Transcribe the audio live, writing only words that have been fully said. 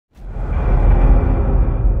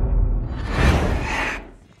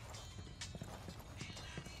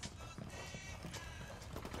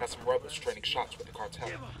rebels trading shots with the cartel.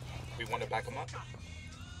 We want to back them up?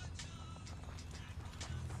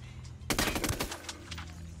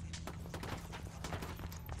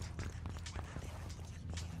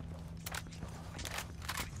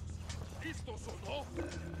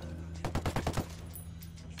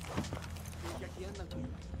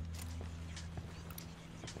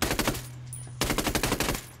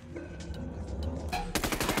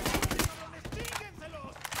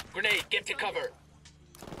 Grenade, get to cover!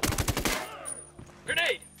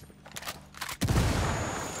 Grenade!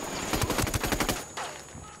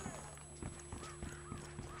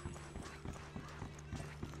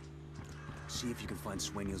 See if you can find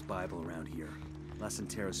Sueño's Bible around here. La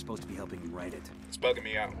Santera is supposed to be helping him write it. It's bugging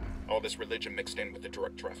me out. All this religion mixed in with the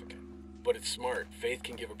drug trafficking. But it's smart. Faith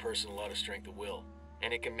can give a person a lot of strength of will.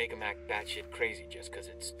 And it can make them act batshit crazy just because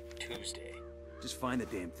it's Tuesday. Just find the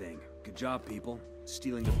damn thing. Good job, people.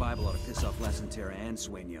 Stealing the Bible ought to piss off La Santera and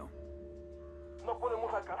Sueño.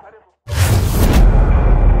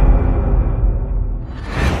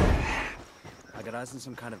 I got eyes on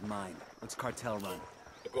some kind of mine. What's cartel run?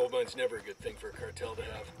 A gold mine's never a good thing for a cartel to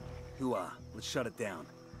have. Hooah. Let's shut it down.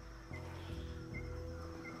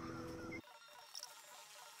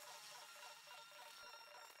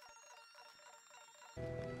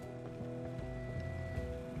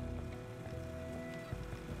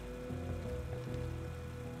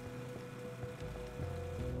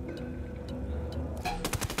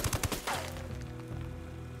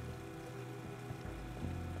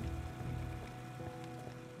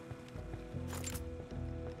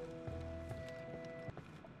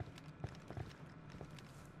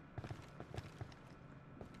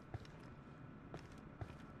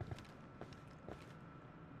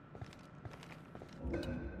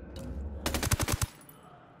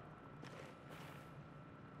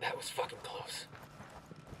 That was fucking close.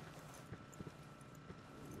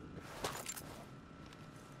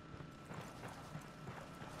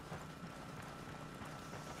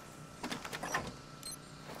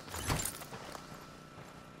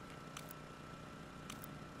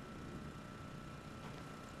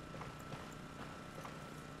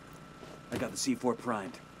 I got the C4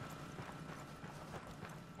 primed.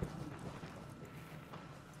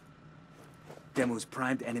 Demo's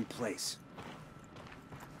primed and in place.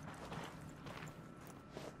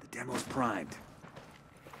 The demo's primed.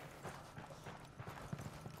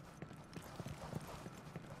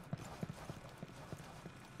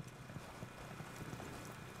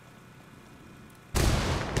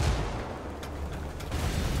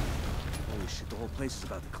 Holy shit, the whole place is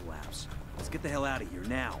about to collapse. Let's get the hell out of here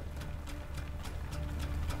now.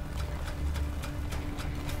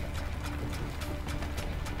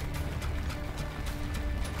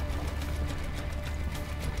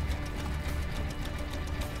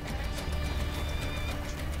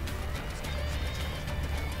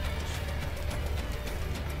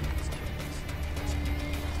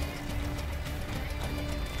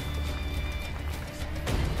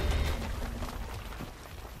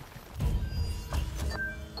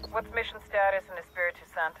 What's mission status in Espiritu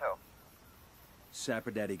Santo?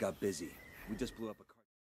 Sapper Daddy got busy. We just blew up a car.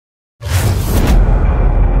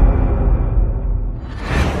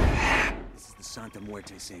 This is the Santa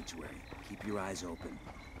Muerte Sanctuary. Keep your eyes open.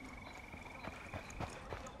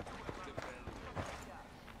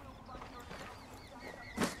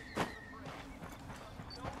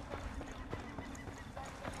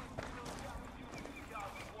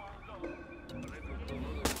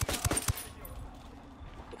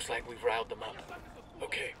 Looks like we've riled them up.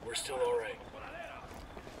 Okay, we're still alright.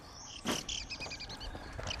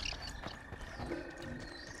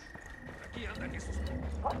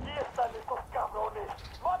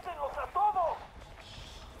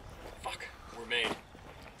 Fuck, we're made.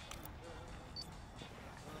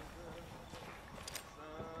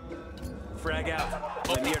 Frag out.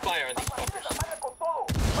 Opening fire on these fuckers.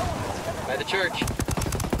 By the church.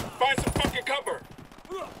 Find some fucking cover!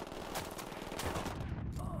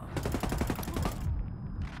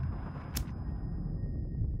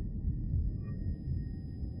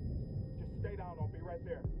 Just stay down, I'll be right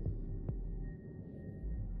there.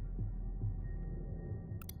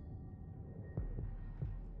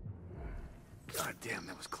 God damn,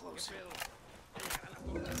 that was close.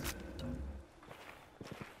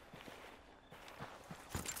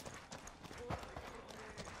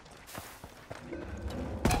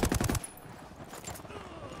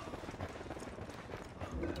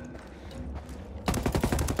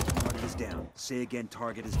 Target is down. Say again,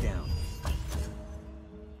 target is down.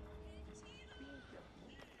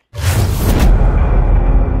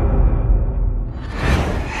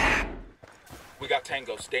 We got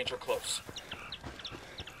tangos, danger close.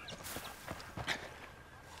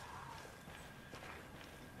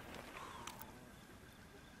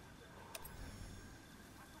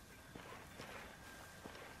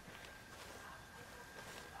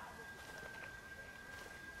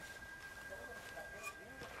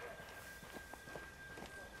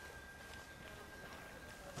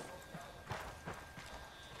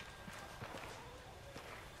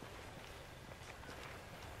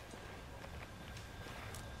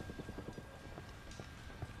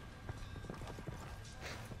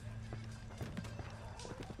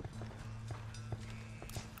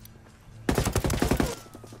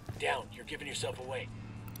 down. You're giving yourself away.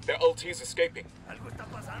 Their LT's escaping. Algo está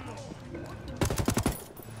pasando.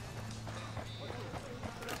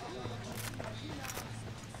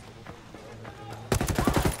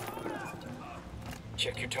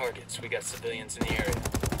 Check your targets. We got civilians in the area.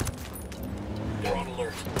 They're on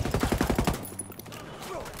alert.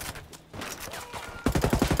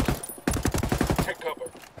 Take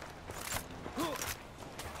cover.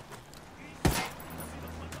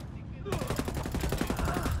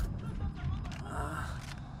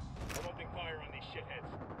 I'm opening fire on these shitheads.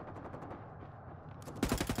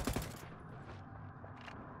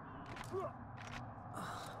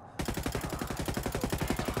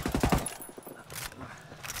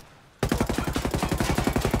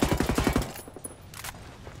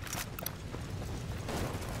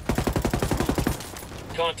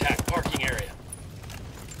 Contact parking area.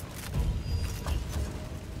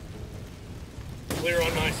 Clear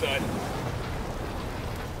on my side.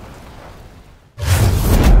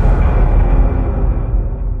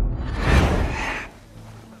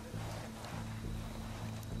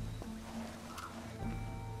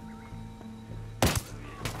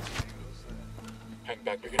 Hang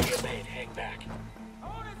back, You're gonna get paid. Hang back.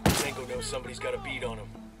 Tango knows somebody's got a beat on him.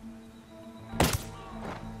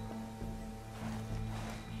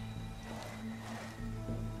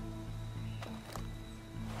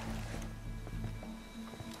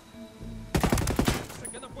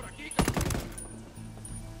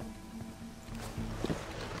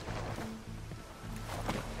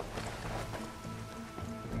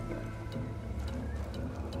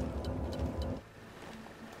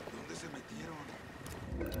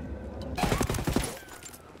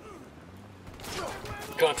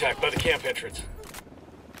 Contact by the camp entrance.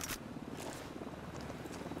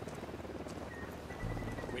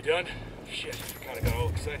 We done? Shit, kinda got all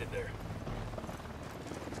excited there.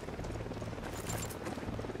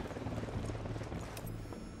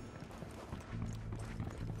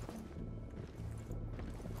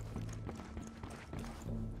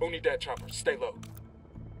 Only dead chopper. Stay low.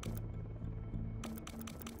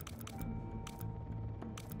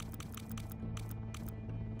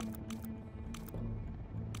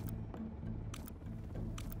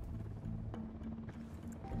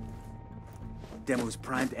 Demo's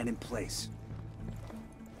primed and in place.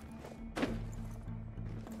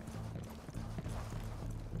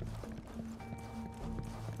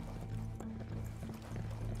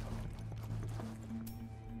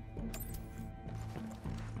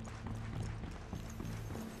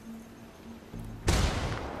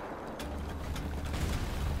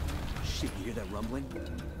 Shit, you hear that rumbling?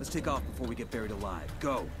 Let's take off before we get buried alive.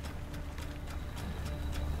 Go!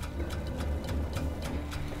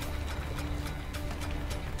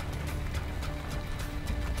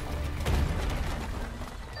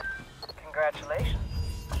 Congratulations.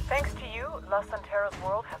 Thanks to you, La Santera's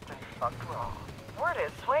world has been fucked raw. Word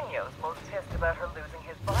is Sueño's most pissed about her losing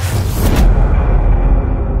his body.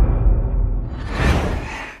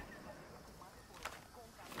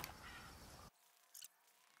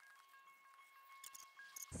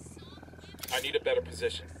 I need a better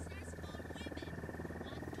position.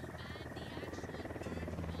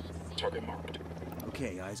 Target marked.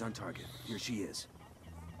 Okay, eyes on target. Here she is.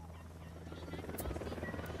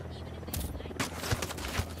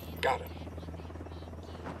 Got him.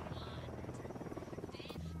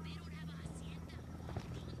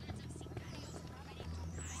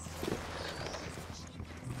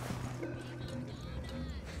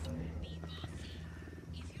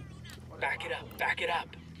 Back it up, back it up.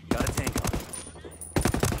 Got a tank on.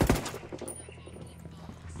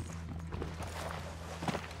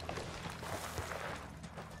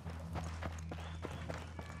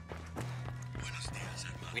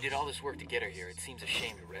 We did all this work to get her here. It seems a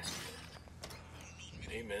shame to rescue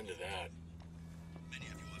her. Amen to that. Many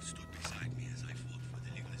of you have stood beside me as I fought for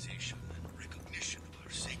the legalization and recognition of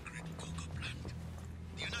our sacred cocoa plant.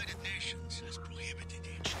 The United Nations has prohibited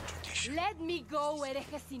ancient tradition. Let me go,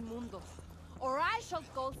 herejes inmundos, or I shall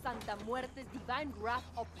call Santa Muerte's divine wrath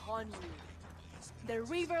upon you. The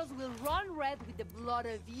rivers will run red with the blood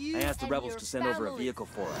of you. I asked the and rebels your to send over a families. vehicle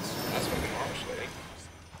for us. That's fucking harsh, lady.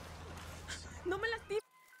 No me lastimes.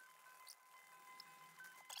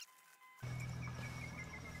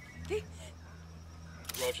 ¿Qué?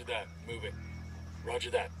 Roger that. Moving. Roger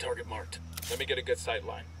that. Target marked. Let me get a good sight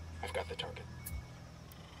line. I've got the target.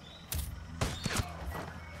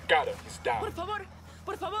 Got him. He's down. Por favor,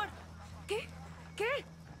 por favor. ¿Qué? ¿Qué?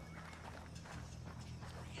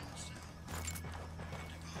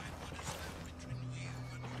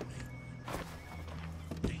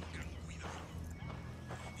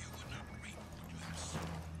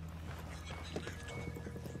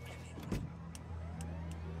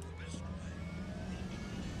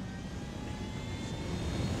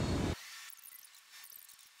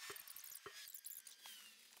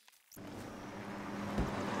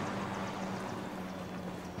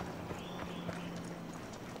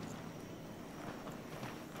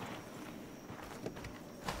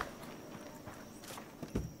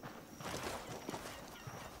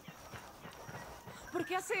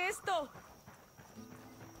 qué hace esto?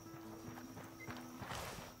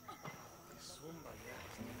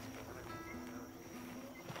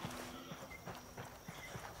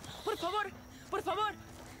 Por favor, por favor.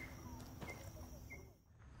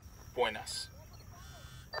 Buenas.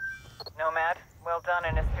 Nomad, well done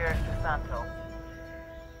in Espiritu Santo.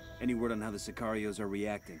 Any word on how the Sicarios are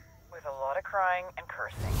reacting? With a lot of crying and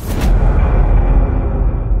cursing.